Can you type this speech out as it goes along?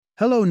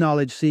Hello,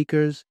 knowledge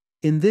seekers.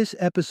 In this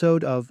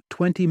episode of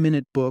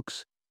 20-Minute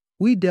Books,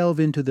 we delve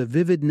into the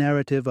vivid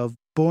narrative of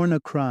Born a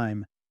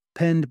Crime,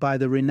 penned by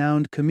the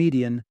renowned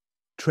comedian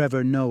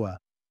Trevor Noah.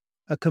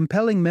 A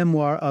compelling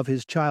memoir of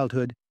his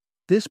childhood,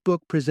 this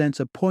book presents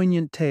a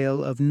poignant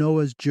tale of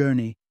Noah's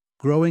journey,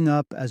 growing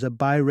up as a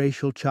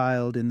biracial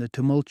child in the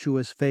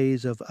tumultuous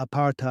phase of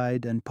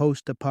apartheid and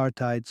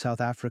post-apartheid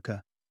South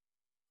Africa.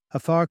 A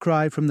far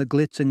cry from the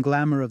glitz and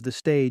glamour of the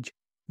stage,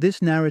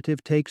 this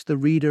narrative takes the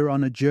reader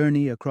on a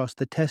journey across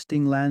the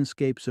testing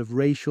landscapes of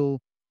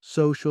racial,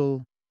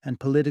 social, and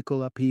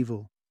political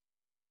upheaval.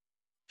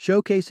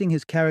 Showcasing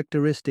his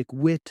characteristic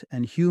wit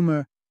and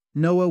humor,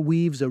 Noah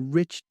weaves a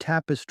rich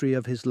tapestry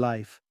of his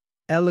life,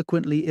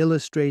 eloquently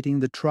illustrating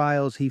the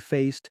trials he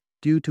faced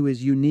due to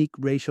his unique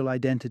racial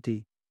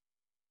identity.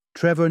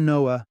 Trevor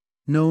Noah,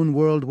 known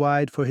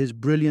worldwide for his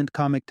brilliant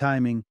comic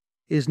timing,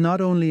 is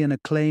not only an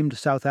acclaimed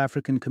South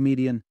African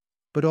comedian,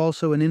 but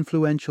also an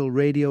influential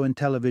radio and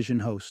television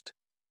host.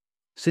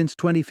 Since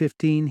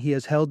 2015, he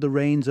has held the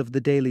reins of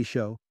The Daily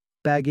Show,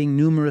 bagging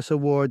numerous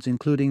awards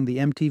including the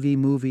MTV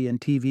Movie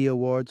and TV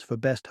Awards for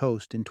Best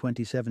Host in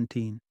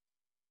 2017.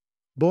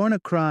 Born a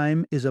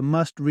Crime is a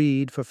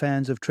must-read for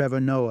fans of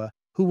Trevor Noah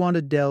who want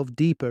to delve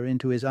deeper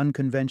into his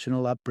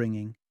unconventional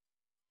upbringing.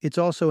 It's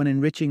also an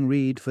enriching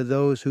read for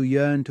those who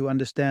yearn to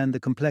understand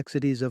the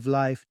complexities of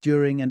life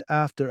during and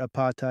after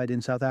apartheid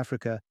in South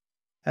Africa,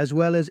 as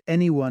well as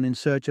anyone in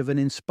search of an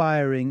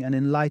inspiring and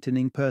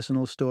enlightening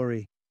personal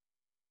story.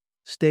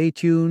 Stay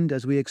tuned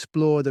as we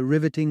explore the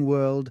riveting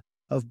world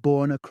of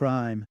Born a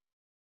Crime.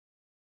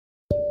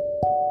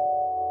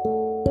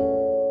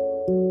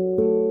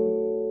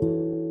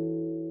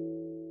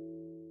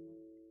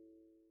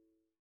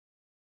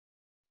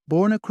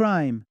 Born a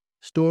Crime: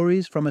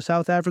 Stories from a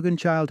South African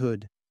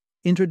Childhood.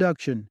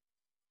 Introduction.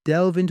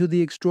 Delve into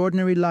the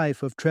extraordinary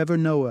life of Trevor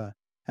Noah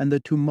and the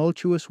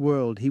tumultuous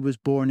world he was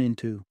born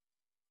into.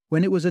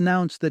 When it was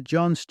announced that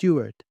Jon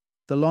Stewart,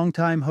 the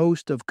longtime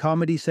host of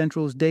Comedy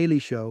Central's Daily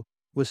Show,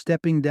 was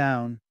stepping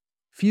down,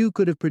 few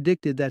could have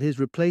predicted that his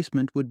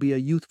replacement would be a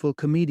youthful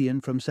comedian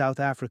from South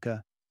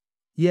Africa.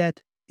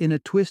 Yet, in a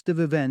twist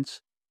of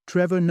events,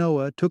 Trevor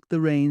Noah took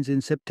the reins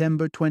in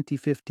September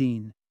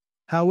 2015.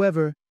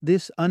 However,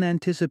 this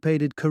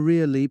unanticipated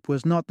career leap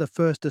was not the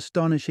first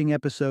astonishing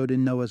episode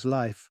in Noah's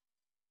life.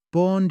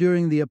 Born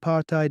during the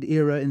apartheid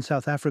era in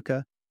South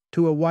Africa,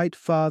 to a white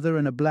father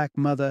and a black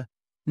mother,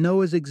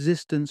 Noah's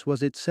existence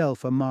was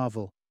itself a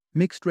marvel.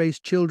 Mixed-race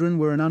children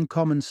were an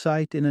uncommon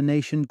sight in a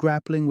nation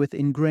grappling with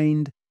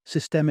ingrained,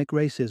 systemic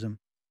racism.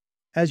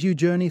 As you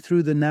journey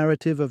through the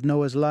narrative of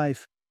Noah's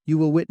life, you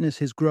will witness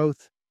his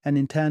growth and,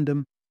 in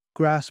tandem,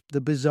 grasp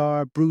the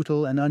bizarre,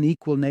 brutal, and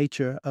unequal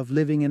nature of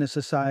living in a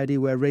society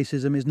where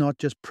racism is not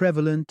just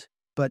prevalent,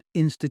 but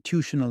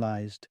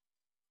institutionalized.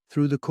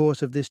 Through the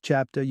course of this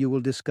chapter, you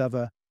will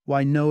discover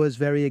why Noah's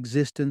very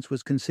existence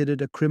was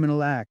considered a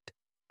criminal act,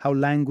 how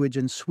language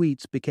and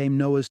sweets became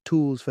Noah's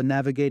tools for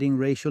navigating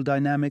racial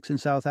dynamics in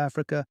South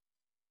Africa,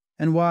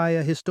 and why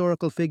a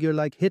historical figure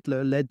like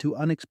Hitler led to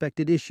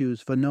unexpected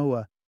issues for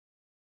Noah.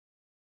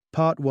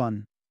 Part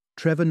 1.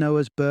 Trevor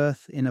Noah's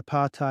birth in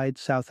apartheid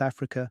South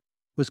Africa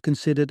was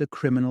considered a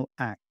criminal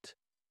act.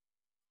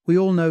 We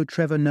all know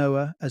Trevor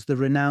Noah as the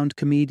renowned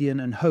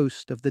comedian and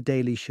host of The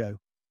Daily Show.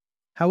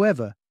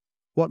 However,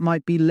 what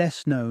might be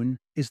less known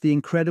is the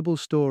incredible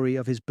story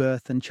of his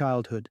birth and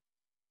childhood.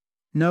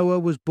 Noah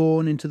was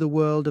born into the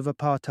world of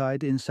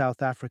apartheid in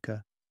South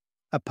Africa.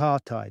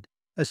 Apartheid,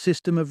 a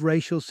system of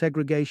racial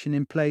segregation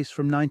in place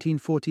from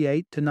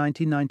 1948 to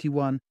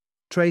 1991,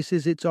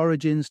 traces its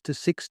origins to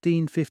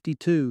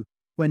 1652,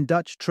 when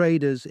Dutch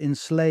traders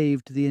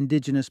enslaved the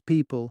indigenous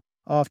people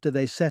after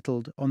they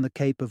settled on the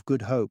Cape of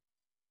Good Hope.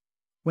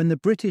 When the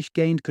British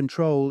gained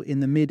control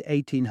in the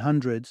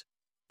mid-1800s,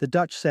 the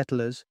Dutch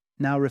settlers,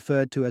 now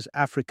referred to as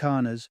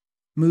Afrikaners,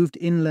 moved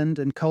inland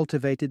and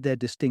cultivated their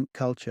distinct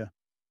culture.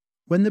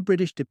 When the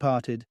British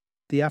departed,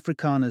 the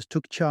Afrikaners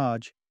took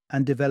charge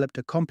and developed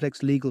a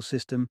complex legal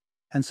system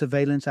and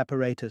surveillance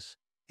apparatus,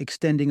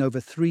 extending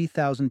over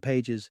 3,000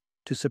 pages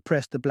to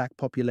suppress the black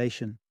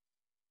population.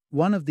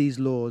 One of these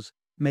laws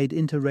made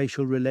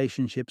interracial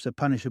relationships a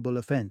punishable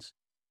offense.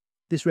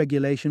 This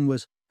regulation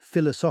was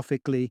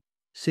philosophically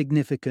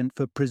significant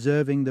for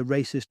preserving the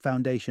racist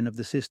foundation of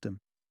the system.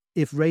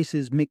 If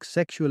races mixed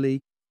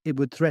sexually, it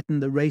would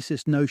threaten the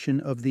racist notion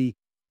of the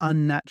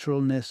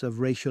unnaturalness of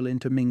racial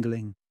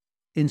intermingling.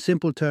 In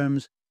simple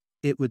terms,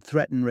 it would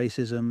threaten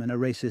racism and a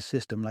racist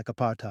system like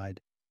apartheid.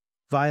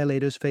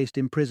 Violators faced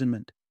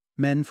imprisonment,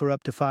 men for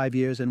up to 5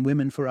 years and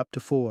women for up to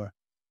 4.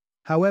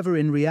 However,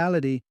 in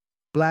reality,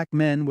 black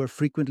men were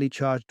frequently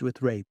charged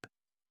with rape,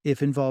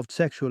 if involved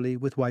sexually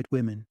with white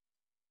women.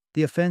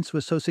 The offense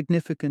was so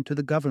significant to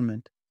the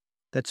government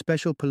that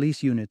special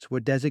police units were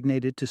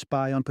designated to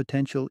spy on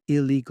potential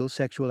illegal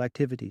sexual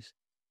activities.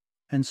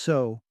 And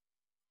so,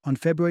 on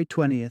February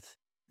 20th,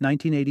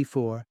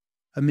 1984,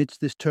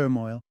 amidst this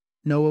turmoil,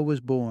 Noah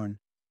was born.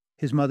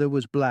 His mother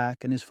was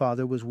black and his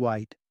father was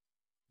white.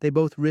 They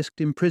both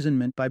risked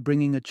imprisonment by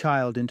bringing a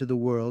child into the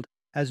world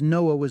as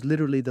Noah was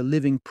literally the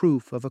living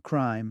proof of a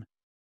crime.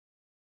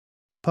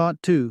 Part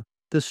 2.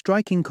 The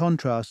striking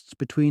contrasts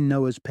between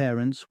Noah's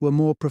parents were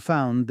more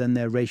profound than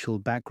their racial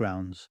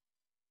backgrounds.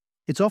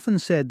 It's often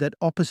said that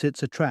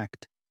opposites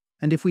attract,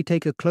 and if we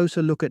take a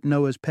closer look at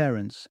Noah's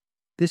parents,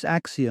 this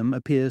axiom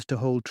appears to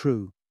hold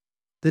true.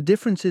 The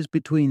differences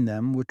between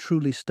them were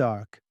truly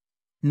stark.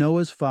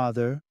 Noah's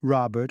father,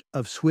 Robert,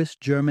 of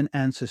Swiss-German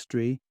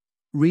ancestry,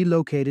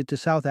 relocated to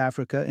South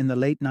Africa in the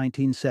late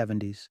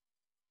 1970s.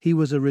 He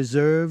was a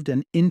reserved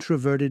and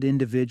introverted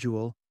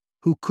individual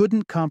who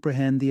couldn't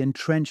comprehend the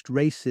entrenched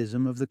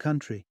racism of the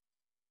country.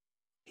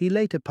 He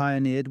later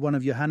pioneered one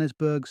of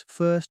Johannesburg's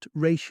first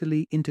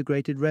racially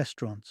integrated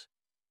restaurants.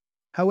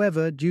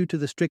 However, due to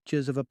the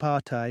strictures of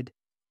apartheid,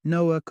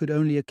 Noah could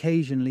only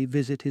occasionally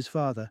visit his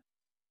father.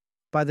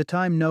 By the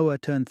time Noah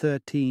turned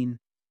 13,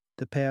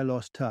 the pair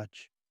lost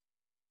touch.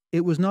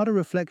 It was not a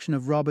reflection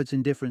of Robert's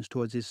indifference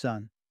towards his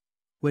son.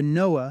 When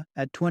Noah,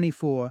 at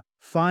 24,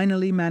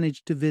 finally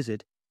managed to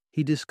visit,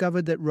 he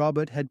discovered that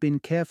Robert had been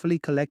carefully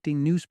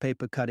collecting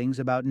newspaper cuttings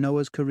about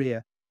Noah's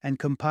career and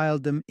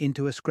compiled them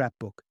into a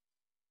scrapbook.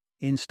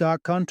 In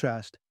stark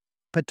contrast,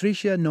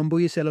 Patricia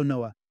Nombuyiselo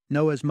Noah,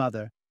 Noah's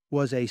mother,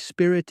 was a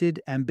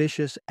spirited,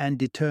 ambitious, and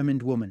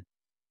determined woman.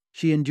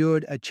 She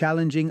endured a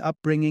challenging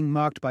upbringing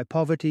marked by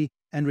poverty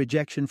and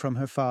rejection from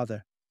her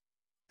father.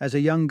 As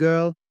a young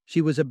girl, she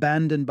was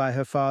abandoned by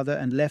her father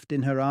and left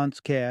in her aunt's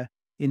care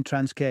in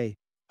Transkei,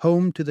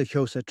 home to the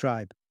Xhosa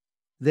tribe.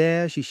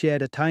 There, she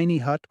shared a tiny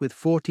hut with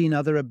 14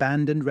 other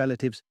abandoned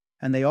relatives,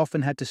 and they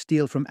often had to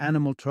steal from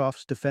animal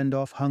troughs to fend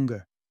off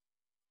hunger.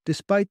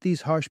 Despite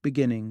these harsh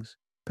beginnings,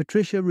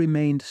 Patricia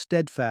remained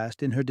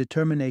steadfast in her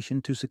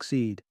determination to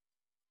succeed.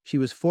 She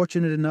was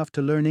fortunate enough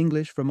to learn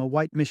English from a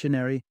white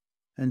missionary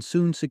and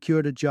soon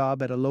secured a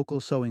job at a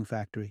local sewing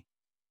factory.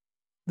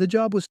 The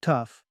job was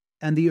tough,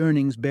 and the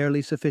earnings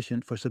barely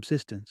sufficient for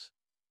subsistence.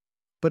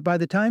 But by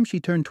the time she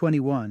turned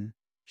 21,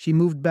 she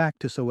moved back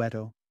to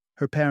Soweto,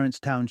 her parents'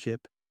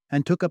 township,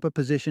 and took up a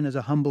position as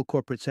a humble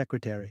corporate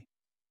secretary.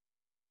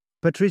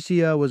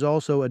 Patricia was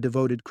also a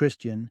devoted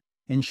Christian,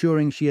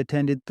 ensuring she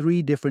attended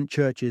 3 different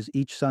churches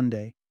each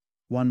Sunday,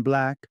 one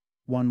black,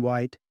 one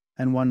white,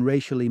 and one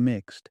racially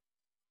mixed.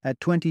 At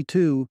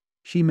 22,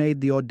 she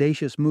made the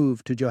audacious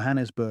move to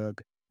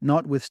Johannesburg,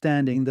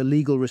 notwithstanding the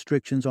legal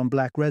restrictions on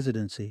black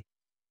residency.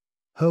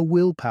 Her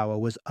willpower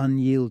was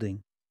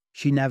unyielding.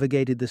 She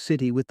navigated the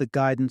city with the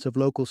guidance of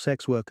local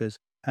sex workers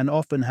and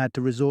often had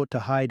to resort to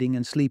hiding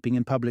and sleeping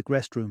in public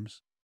restrooms.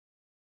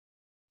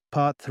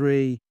 Part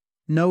 3.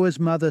 Noah's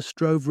mother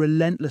strove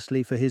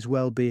relentlessly for his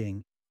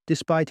well-being,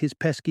 despite his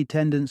pesky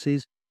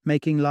tendencies,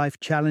 making life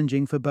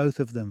challenging for both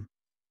of them.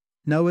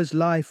 Noah's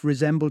life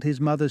resembled his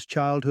mother's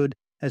childhood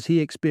as he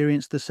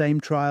experienced the same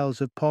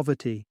trials of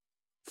poverty.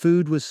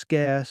 Food was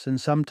scarce,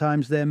 and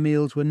sometimes their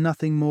meals were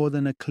nothing more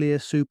than a clear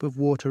soup of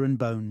water and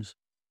bones.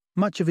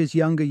 Much of his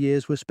younger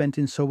years were spent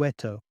in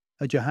Soweto,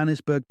 a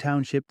Johannesburg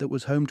township that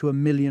was home to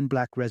 1 million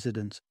black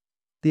residents.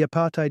 The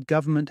apartheid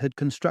government had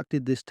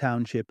constructed this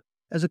township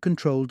as a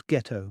controlled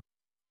ghetto.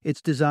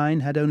 Its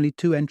design had only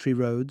 2 entry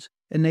roads,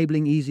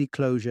 enabling easy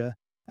closure,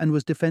 and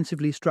was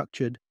defensively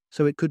structured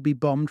so it could be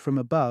bombed from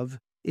above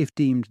if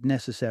deemed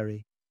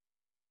necessary.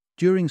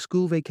 During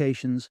school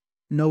vacations,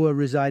 Noah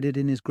resided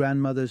in his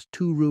grandmother's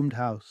 2-roomed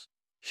house,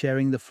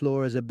 sharing the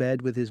floor as a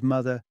bed with his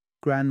mother,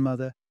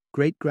 grandmother,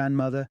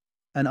 great-grandmother,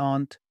 an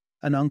aunt,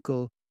 an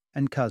uncle,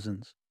 and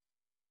cousins.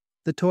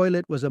 The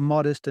toilet was a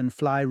modest and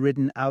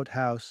fly-ridden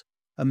outhouse,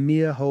 a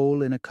mere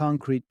hole in a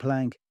concrete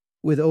plank,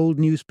 with old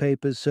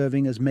newspapers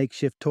serving as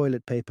makeshift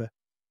toilet paper.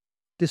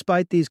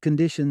 Despite these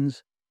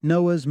conditions,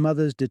 Noah's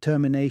mother's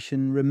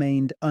determination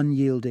remained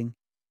unyielding.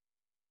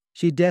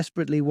 She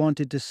desperately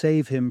wanted to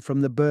save him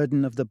from the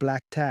burden of the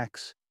black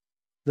tax,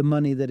 the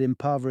money that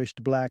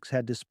impoverished blacks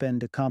had to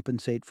spend to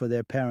compensate for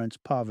their parents'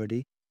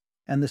 poverty,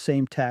 and the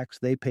same tax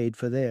they paid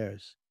for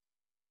theirs.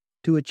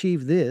 To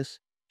achieve this,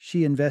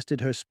 she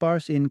invested her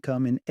sparse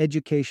income in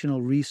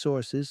educational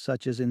resources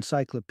such as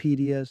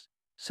encyclopedias,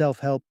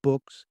 self-help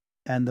books,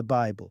 and the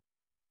Bible.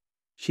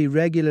 She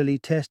regularly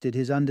tested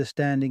his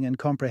understanding and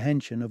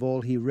comprehension of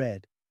all he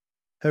read.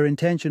 Her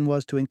intention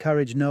was to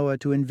encourage Noah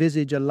to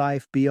envisage a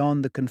life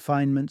beyond the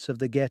confinements of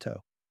the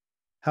ghetto.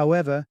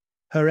 However,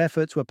 her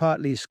efforts were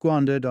partly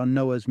squandered on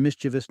Noah's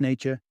mischievous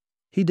nature.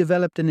 He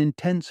developed an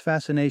intense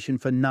fascination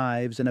for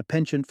knives and a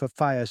penchant for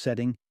fire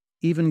setting,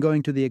 even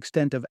going to the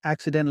extent of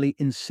accidentally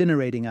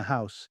incinerating a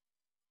house.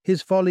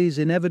 His follies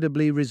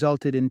inevitably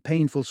resulted in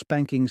painful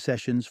spanking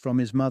sessions from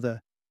his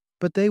mother,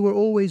 but they were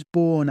always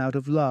born out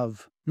of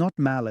love, not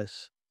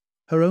malice.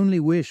 Her only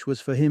wish was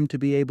for him to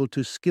be able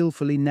to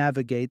skillfully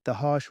navigate the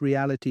harsh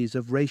realities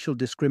of racial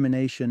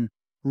discrimination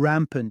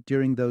rampant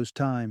during those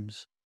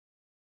times.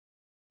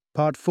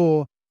 Part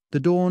 4. The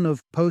dawn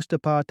of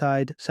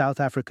post-apartheid South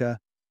Africa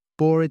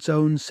bore its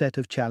own set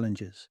of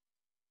challenges.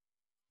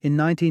 In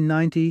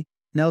 1990,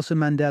 Nelson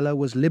Mandela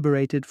was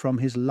liberated from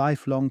his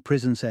lifelong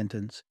prison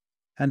sentence,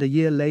 and a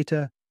year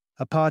later,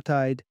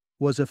 apartheid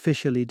was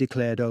officially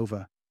declared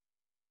over.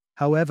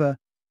 However,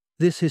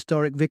 this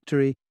historic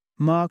victory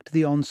marked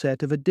the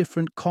onset of a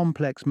different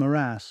complex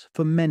morass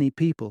for many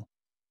people.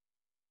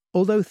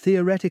 Although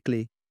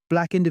theoretically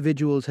black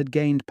individuals had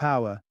gained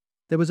power,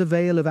 there was a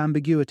veil of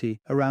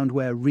ambiguity around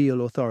where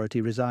real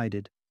authority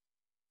resided.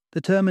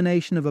 The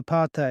termination of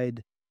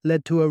apartheid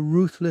led to a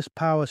ruthless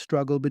power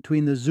struggle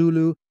between the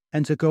Zulu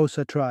and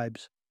Xhosa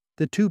tribes,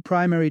 the two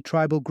primary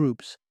tribal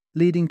groups,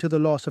 leading to the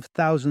loss of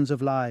thousands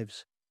of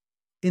lives.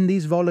 In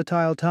these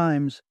volatile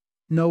times,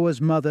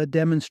 Noah's mother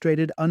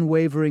demonstrated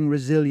unwavering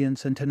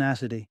resilience and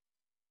tenacity.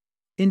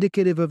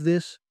 Indicative of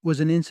this was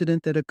an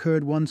incident that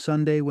occurred one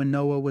Sunday when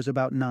Noah was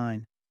about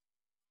 9.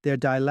 Their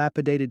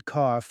dilapidated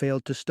car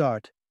failed to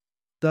start,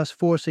 thus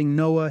forcing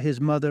Noah, his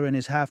mother, and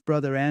his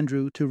half-brother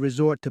Andrew to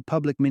resort to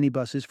public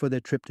minibuses for their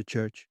trip to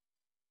church.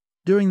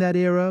 During that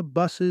era,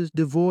 buses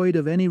devoid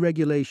of any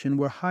regulation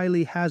were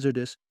highly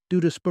hazardous due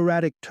to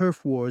sporadic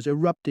turf wars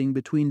erupting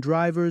between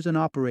drivers and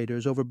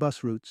operators over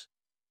bus routes.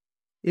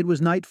 It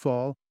was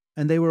nightfall,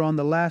 and they were on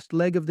the last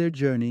leg of their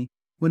journey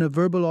when a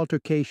verbal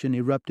altercation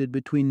erupted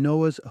between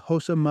Noah's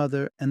Xhosa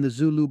mother and the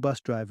Zulu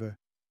bus driver.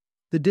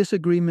 The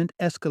disagreement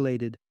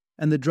escalated,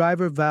 and the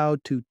driver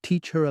vowed to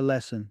teach her a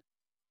lesson.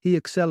 He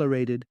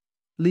accelerated,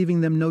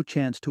 leaving them no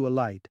chance to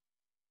alight.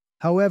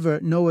 However,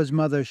 Noah's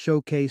mother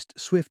showcased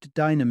swift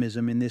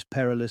dynamism in this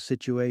perilous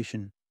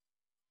situation.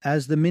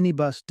 As the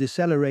minibus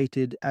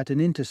decelerated at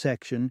an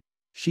intersection,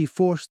 she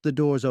forced the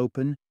doors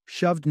open,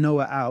 shoved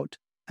Noah out,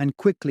 and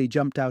quickly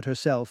jumped out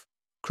herself,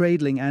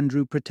 cradling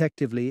Andrew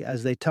protectively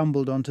as they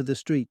tumbled onto the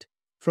street.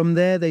 From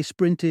there they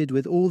sprinted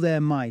with all their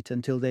might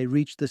until they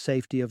reached the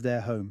safety of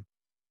their home.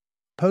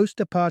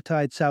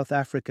 Post-apartheid South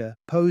Africa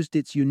posed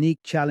its unique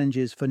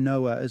challenges for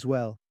Noah as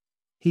well.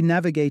 He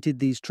navigated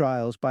these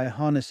trials by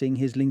harnessing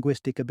his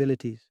linguistic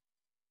abilities.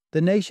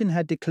 The nation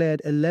had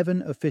declared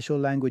 11 official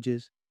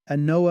languages,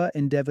 and Noah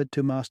endeavored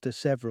to master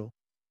several.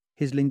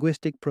 His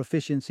linguistic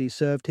proficiency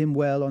served him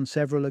well on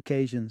several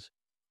occasions.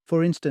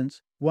 For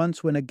instance,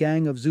 once when a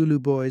gang of Zulu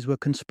boys were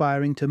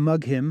conspiring to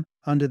mug him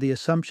under the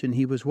assumption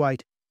he was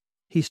white,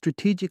 he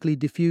strategically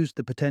diffused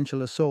the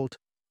potential assault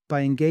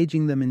by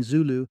engaging them in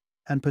Zulu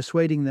and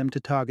persuading them to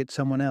target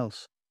someone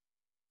else.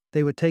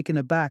 They were taken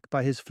aback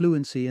by his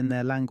fluency in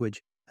their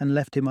language and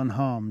left him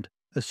unharmed,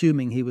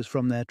 assuming he was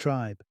from their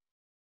tribe.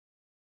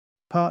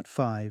 Part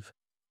 5.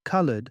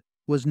 Colored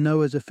was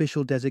Noah's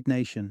official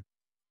designation,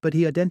 but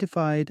he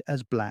identified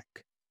as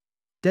black.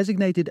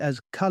 Designated as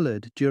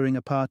colored during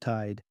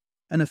apartheid,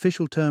 an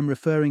official term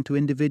referring to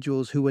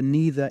individuals who were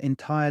neither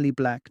entirely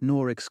black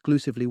nor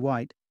exclusively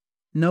white,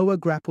 Noah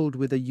grappled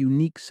with a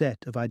unique set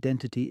of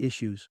identity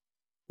issues.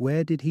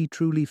 Where did he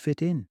truly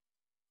fit in?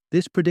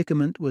 This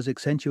predicament was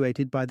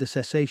accentuated by the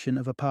cessation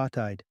of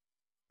apartheid.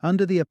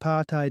 Under the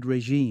apartheid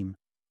regime,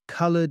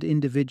 colored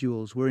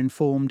individuals were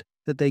informed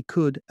that they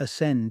could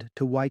ascend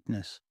to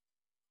whiteness.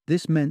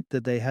 This meant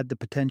that they had the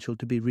potential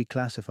to be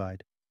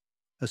reclassified.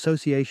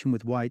 Association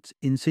with whites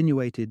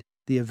insinuated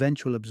the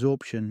eventual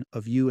absorption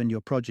of you and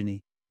your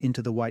progeny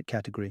into the white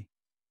category.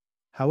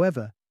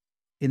 However,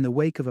 in the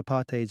wake of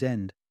apartheid's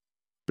end,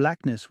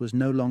 blackness was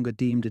no longer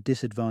deemed a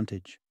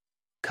disadvantage.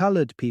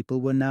 Colored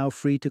people were now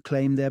free to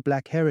claim their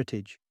black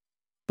heritage.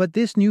 But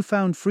this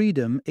newfound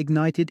freedom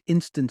ignited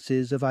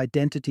instances of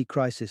identity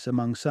crisis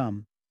among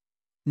some.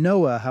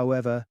 Noah,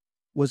 however,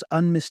 was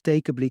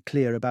unmistakably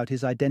clear about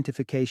his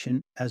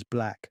identification as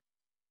black.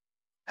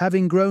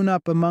 Having grown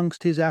up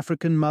amongst his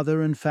African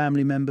mother and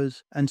family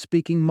members and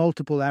speaking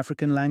multiple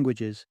African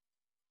languages,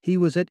 he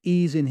was at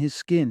ease in his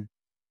skin.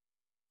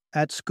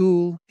 At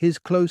school, his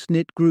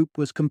close-knit group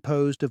was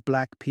composed of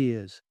black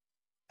peers,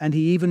 and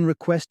he even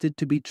requested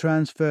to be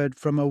transferred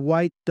from a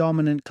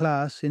white-dominant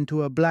class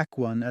into a black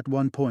one at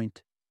one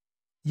point.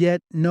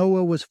 Yet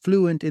Noah was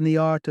fluent in the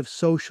art of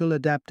social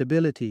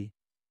adaptability,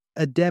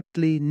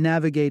 adeptly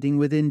navigating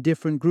within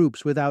different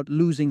groups without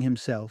losing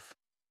himself.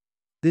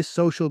 This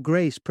social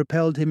grace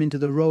propelled him into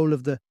the role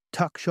of the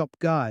tuck shop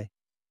guy,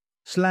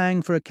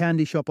 slang for a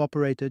candy shop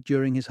operator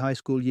during his high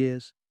school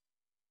years.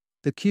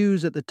 The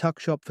queues at the tuck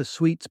shop for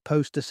sweets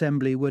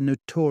post-assembly were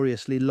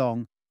notoriously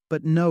long,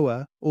 but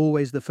Noah,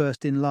 always the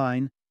first in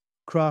line,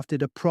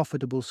 crafted a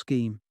profitable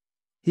scheme.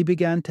 He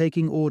began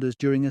taking orders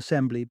during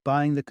assembly,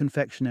 buying the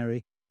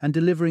confectionery, and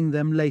delivering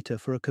them later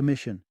for a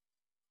commission.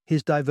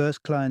 His diverse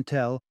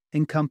clientele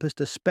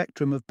encompassed a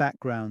spectrum of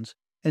backgrounds,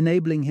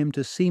 enabling him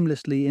to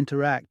seamlessly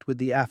interact with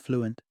the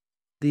affluent,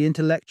 the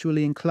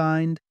intellectually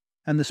inclined,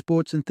 and the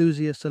sports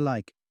enthusiasts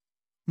alike.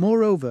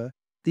 Moreover,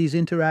 these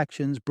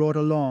interactions brought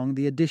along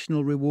the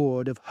additional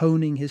reward of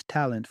honing his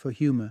talent for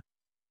humor.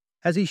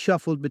 As he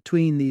shuffled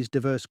between these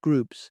diverse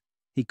groups,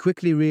 he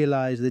quickly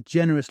realized that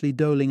generously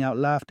doling out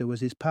laughter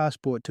was his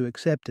passport to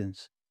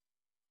acceptance.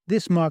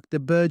 This marked the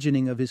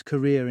burgeoning of his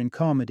career in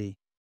comedy.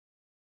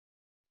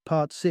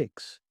 Part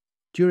 6.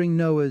 During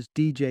Noah's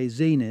DJ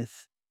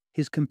zenith,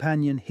 his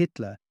companion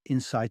Hitler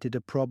incited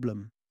a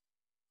problem.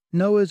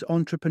 Noah's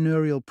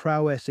entrepreneurial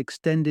prowess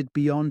extended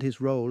beyond his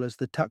role as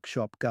the tuck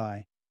shop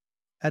guy.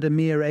 At a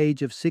mere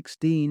age of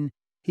 16,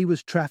 he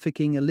was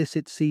trafficking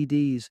illicit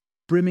CDs,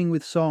 brimming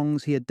with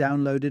songs he had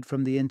downloaded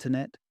from the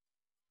internet.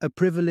 A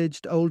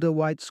privileged older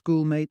white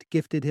schoolmate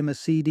gifted him a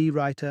CD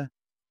writer,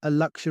 a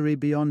luxury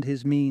beyond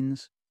his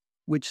means,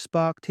 which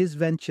sparked his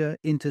venture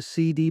into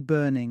CD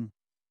burning.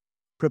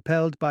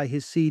 Propelled by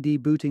his CD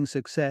booting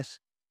success,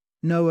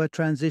 Noah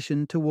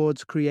transitioned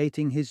towards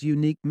creating his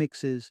unique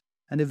mixes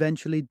and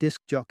eventually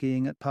disc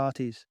jockeying at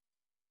parties.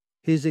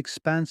 His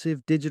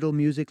expansive digital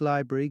music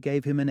library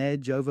gave him an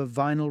edge over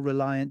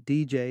vinyl-reliant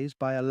DJs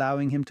by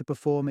allowing him to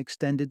perform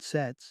extended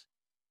sets.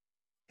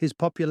 His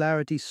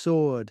popularity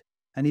soared,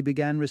 and he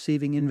began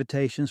receiving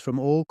invitations from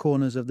all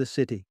corners of the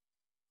city.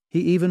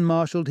 He even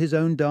marshaled his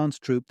own dance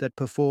troupe that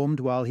performed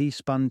while he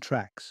spun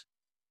tracks.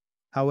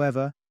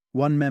 However,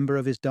 one member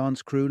of his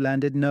dance crew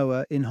landed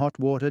Noah in hot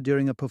water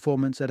during a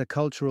performance at a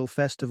cultural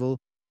festival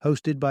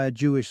hosted by a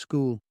Jewish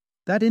school.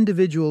 That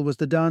individual was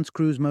the dance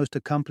crew's most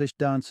accomplished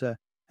dancer,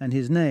 and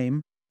his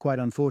name, quite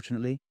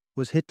unfortunately,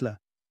 was Hitler.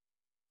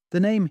 The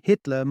name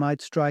Hitler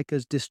might strike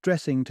as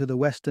distressing to the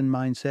Western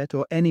mindset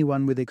or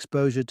anyone with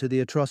exposure to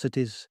the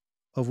atrocities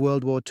of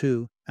World War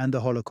II and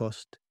the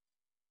Holocaust.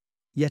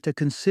 Yet a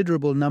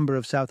considerable number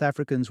of South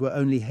Africans were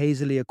only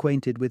hazily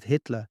acquainted with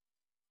Hitler,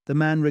 the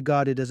man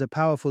regarded as a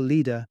powerful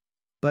leader,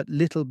 but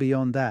little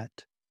beyond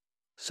that.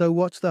 So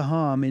what's the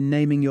harm in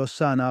naming your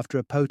son after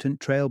a potent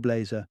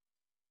trailblazer?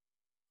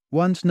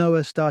 Once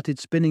Noah started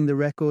spinning the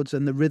records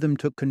and the rhythm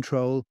took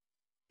control,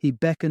 he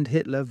beckoned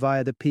Hitler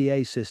via the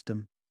PA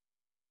system.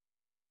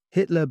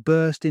 Hitler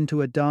burst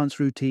into a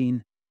dance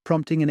routine,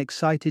 prompting an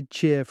excited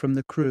cheer from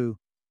the crew.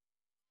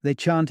 They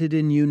chanted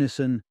in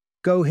unison,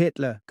 "Go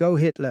Hitler, go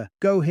Hitler,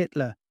 go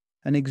Hitler,"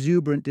 an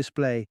exuberant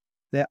display,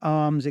 their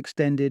arms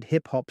extended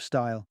hip-hop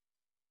style.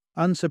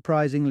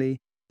 Unsurprisingly,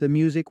 the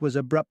music was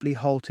abruptly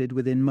halted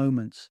within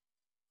moments.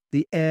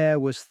 The air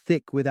was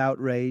thick with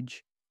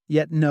outrage,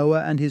 yet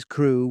Noah and his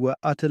crew were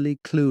utterly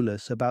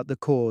clueless about the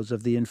cause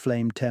of the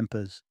inflamed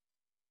tempers.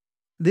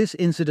 This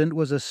incident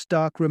was a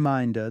stark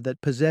reminder that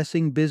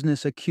possessing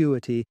business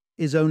acuity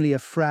is only a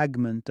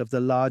fragment of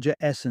the larger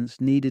essence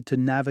needed to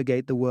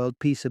navigate the world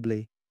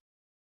peaceably.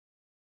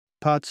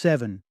 Part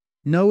 7.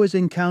 Noah's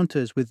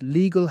encounters with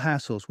legal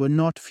hassles were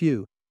not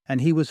few, and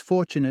he was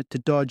fortunate to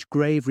dodge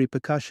grave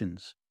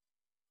repercussions.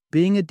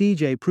 Being a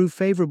DJ proved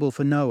favorable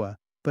for Noah,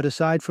 but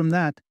aside from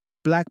that,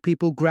 black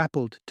people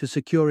grappled to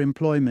secure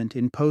employment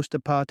in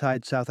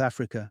post-apartheid South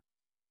Africa.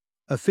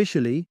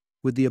 Officially,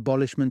 with the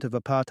abolishment of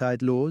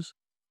apartheid laws,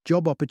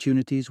 job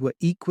opportunities were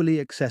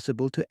equally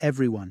accessible to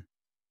everyone.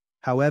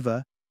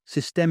 However,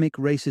 systemic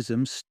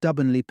racism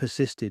stubbornly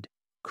persisted,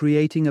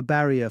 creating a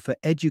barrier for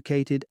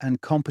educated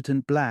and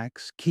competent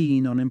blacks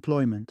keen on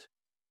employment.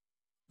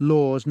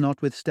 Laws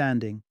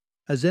notwithstanding,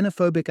 a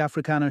xenophobic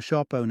Afrikaner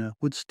shop owner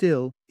would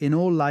still, in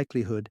all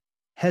likelihood,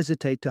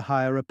 hesitate to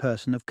hire a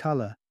person of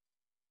color.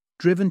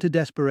 Driven to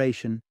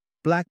desperation,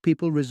 black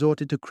people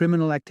resorted to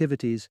criminal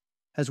activities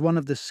as one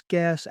of the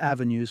scarce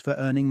avenues for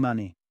earning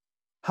money.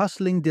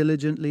 Hustling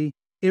diligently,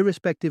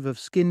 irrespective of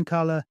skin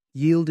color,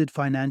 yielded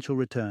financial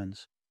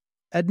returns.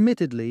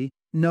 Admittedly,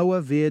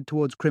 Noah veered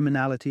towards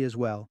criminality as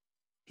well.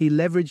 He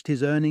leveraged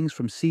his earnings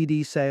from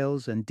CD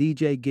sales and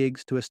DJ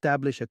gigs to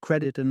establish a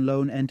credit and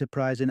loan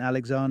enterprise in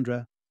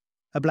Alexandra,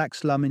 a black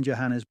slum in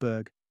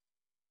Johannesburg.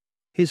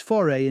 His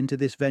foray into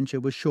this venture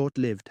was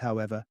short-lived,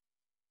 however.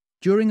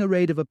 During a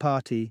raid of a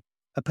party,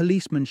 a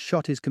policeman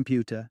shot his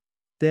computer,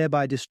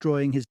 thereby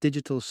destroying his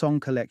digital song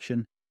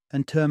collection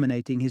and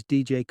terminating his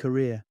DJ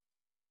career.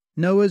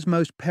 Noah's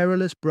most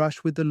perilous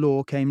brush with the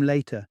law came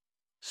later,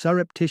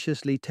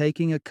 surreptitiously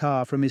taking a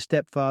car from his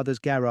stepfather's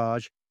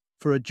garage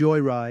for a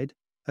joyride,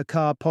 a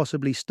car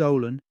possibly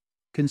stolen.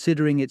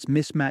 Considering its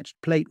mismatched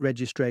plate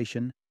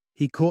registration,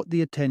 he caught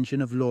the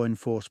attention of law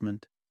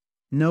enforcement.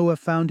 Noah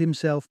found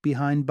himself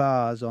behind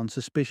bars on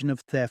suspicion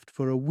of theft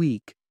for a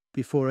week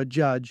before a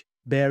judge,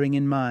 bearing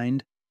in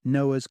mind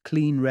Noah's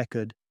clean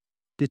record,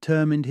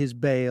 determined his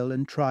bail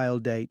and trial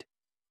date.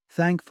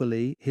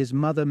 Thankfully, his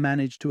mother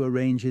managed to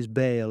arrange his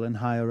bail and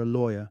hire a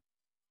lawyer.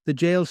 The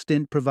jail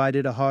stint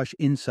provided a harsh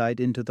insight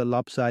into the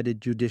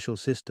lopsided judicial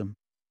system.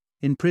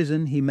 In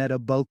prison, he met a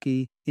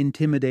bulky,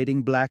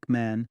 intimidating black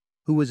man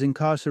who was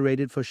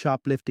incarcerated for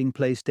shoplifting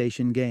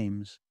PlayStation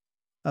games.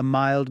 A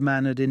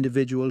mild-mannered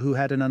individual who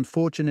had an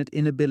unfortunate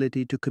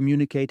inability to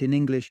communicate in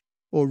English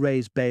or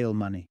raise bail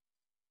money.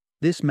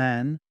 This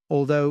man,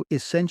 although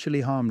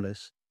essentially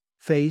harmless,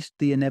 faced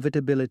the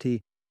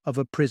inevitability of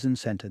a prison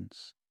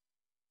sentence.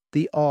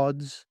 The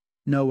odds,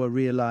 Noah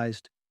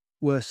realized,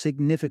 were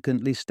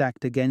significantly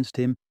stacked against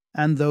him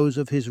and those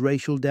of his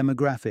racial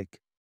demographic.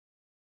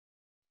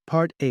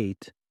 Part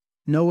 8.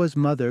 Noah's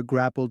mother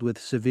grappled with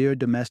severe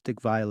domestic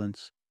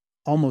violence,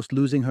 almost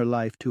losing her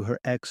life to her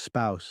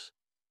ex-spouse.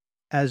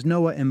 As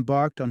Noah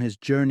embarked on his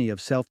journey of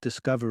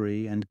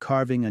self-discovery and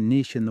carving a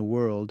niche in the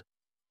world,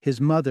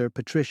 his mother,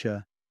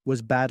 Patricia,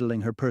 was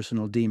battling her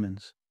personal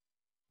demons.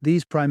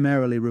 These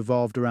primarily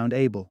revolved around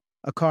Abel,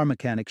 a car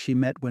mechanic she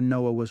met when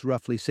Noah was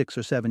roughly 6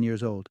 or 7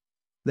 years old.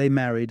 They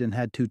married and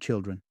had 2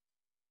 children.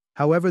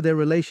 However, their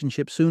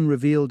relationship soon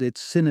revealed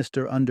its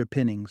sinister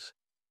underpinnings.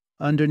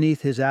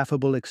 Underneath his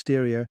affable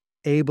exterior,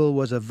 Abel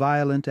was a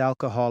violent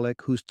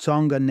alcoholic whose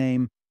Tsonga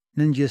name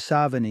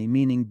Ninjasavani,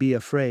 meaning be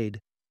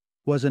afraid,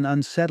 was an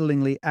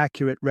unsettlingly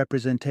accurate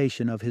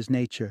representation of his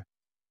nature.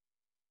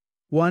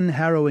 One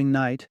harrowing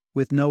night,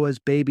 with Noah's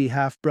baby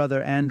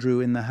half-brother Andrew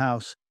in the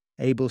house,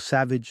 Abel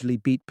savagely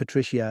beat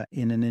Patricia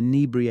in an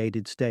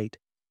inebriated state.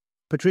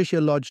 Patricia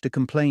lodged a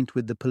complaint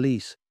with the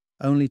police,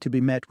 only to be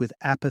met with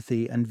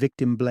apathy and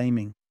victim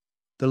blaming.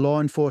 The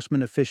law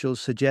enforcement officials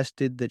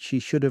suggested that she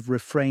should have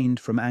refrained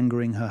from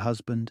angering her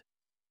husband.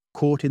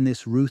 Caught in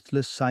this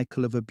ruthless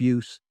cycle of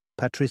abuse,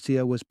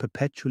 Patricia was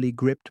perpetually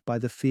gripped by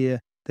the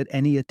fear that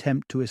any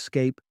attempt to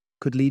escape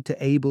could lead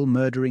to Abel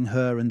murdering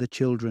her and the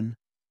children.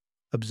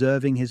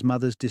 Observing his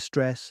mother's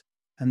distress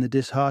and the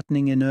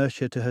disheartening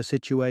inertia to her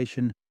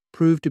situation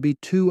proved to be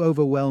too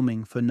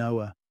overwhelming for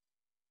Noah.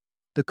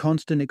 The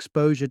constant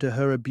exposure to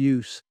her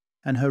abuse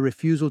and her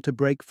refusal to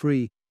break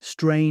free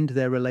strained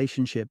their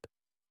relationship,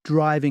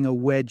 driving a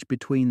wedge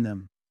between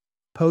them.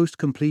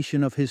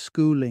 Post-completion of his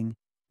schooling,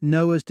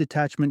 Noah's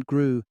detachment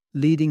grew,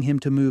 leading him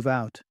to move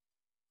out.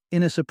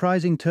 In a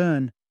surprising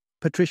turn,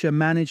 Patricia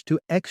managed to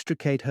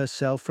extricate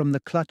herself from the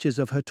clutches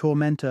of her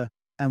tormentor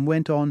and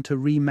went on to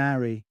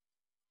remarry.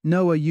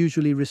 Noah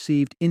usually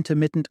received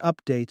intermittent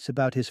updates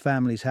about his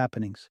family's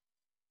happenings.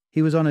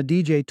 He was on a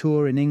DJ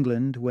tour in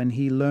England when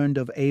he learned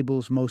of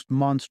Abel's most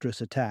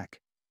monstrous attack.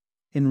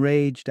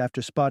 Enraged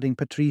after spotting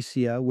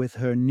Patricia with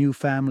her new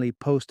family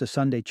post a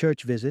Sunday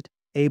church visit,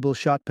 Abel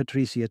shot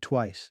Patricia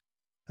twice.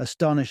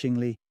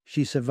 Astonishingly,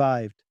 she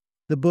survived,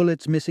 the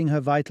bullets missing her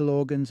vital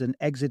organs and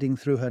exiting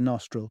through her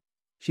nostril.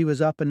 She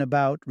was up and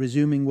about,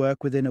 resuming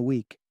work within a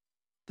week.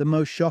 The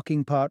most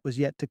shocking part was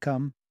yet to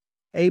come.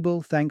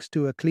 Abel, thanks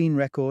to a clean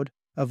record,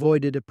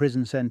 avoided a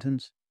prison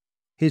sentence.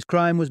 His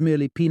crime was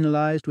merely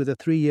penalized with a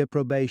 3-year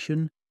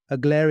probation, a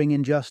glaring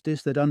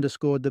injustice that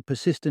underscored the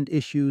persistent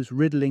issues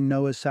riddling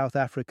Noah's South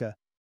Africa.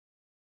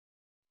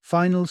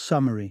 Final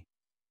summary.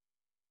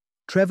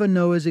 Trevor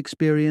Noah's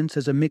experience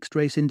as a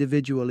mixed-race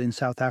individual in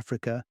South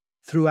Africa,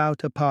 throughout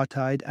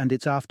apartheid and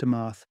its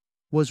aftermath,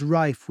 was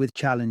rife with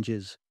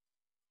challenges.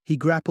 He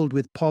grappled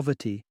with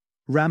poverty,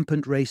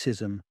 rampant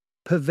racism,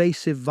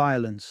 pervasive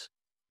violence,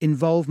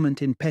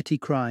 involvement in petty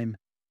crime,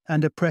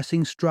 and a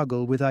pressing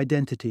struggle with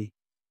identity.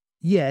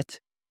 Yet,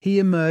 he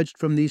emerged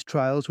from these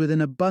trials with an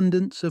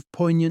abundance of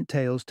poignant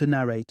tales to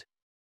narrate.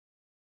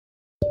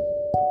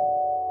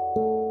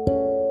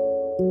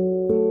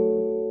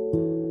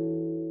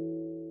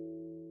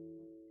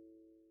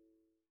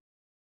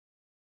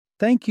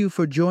 Thank you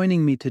for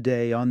joining me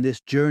today on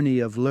this journey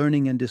of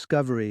learning and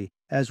discovery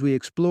as we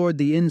explored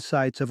the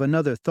insights of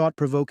another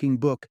thought-provoking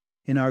book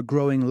in our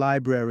growing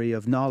library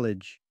of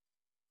knowledge.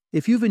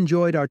 If you've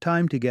enjoyed our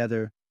time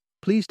together,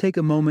 please take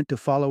a moment to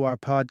follow our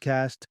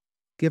podcast,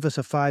 give us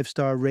a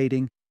 5-star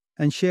rating,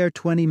 and share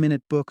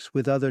 20-minute books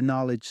with other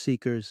knowledge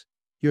seekers.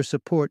 Your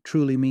support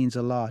truly means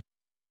a lot.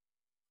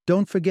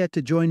 Don't forget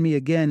to join me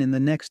again in the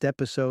next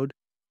episode,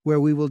 where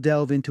we will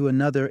delve into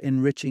another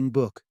enriching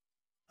book.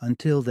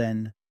 Until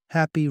then,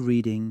 happy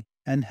reading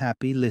and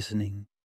happy listening.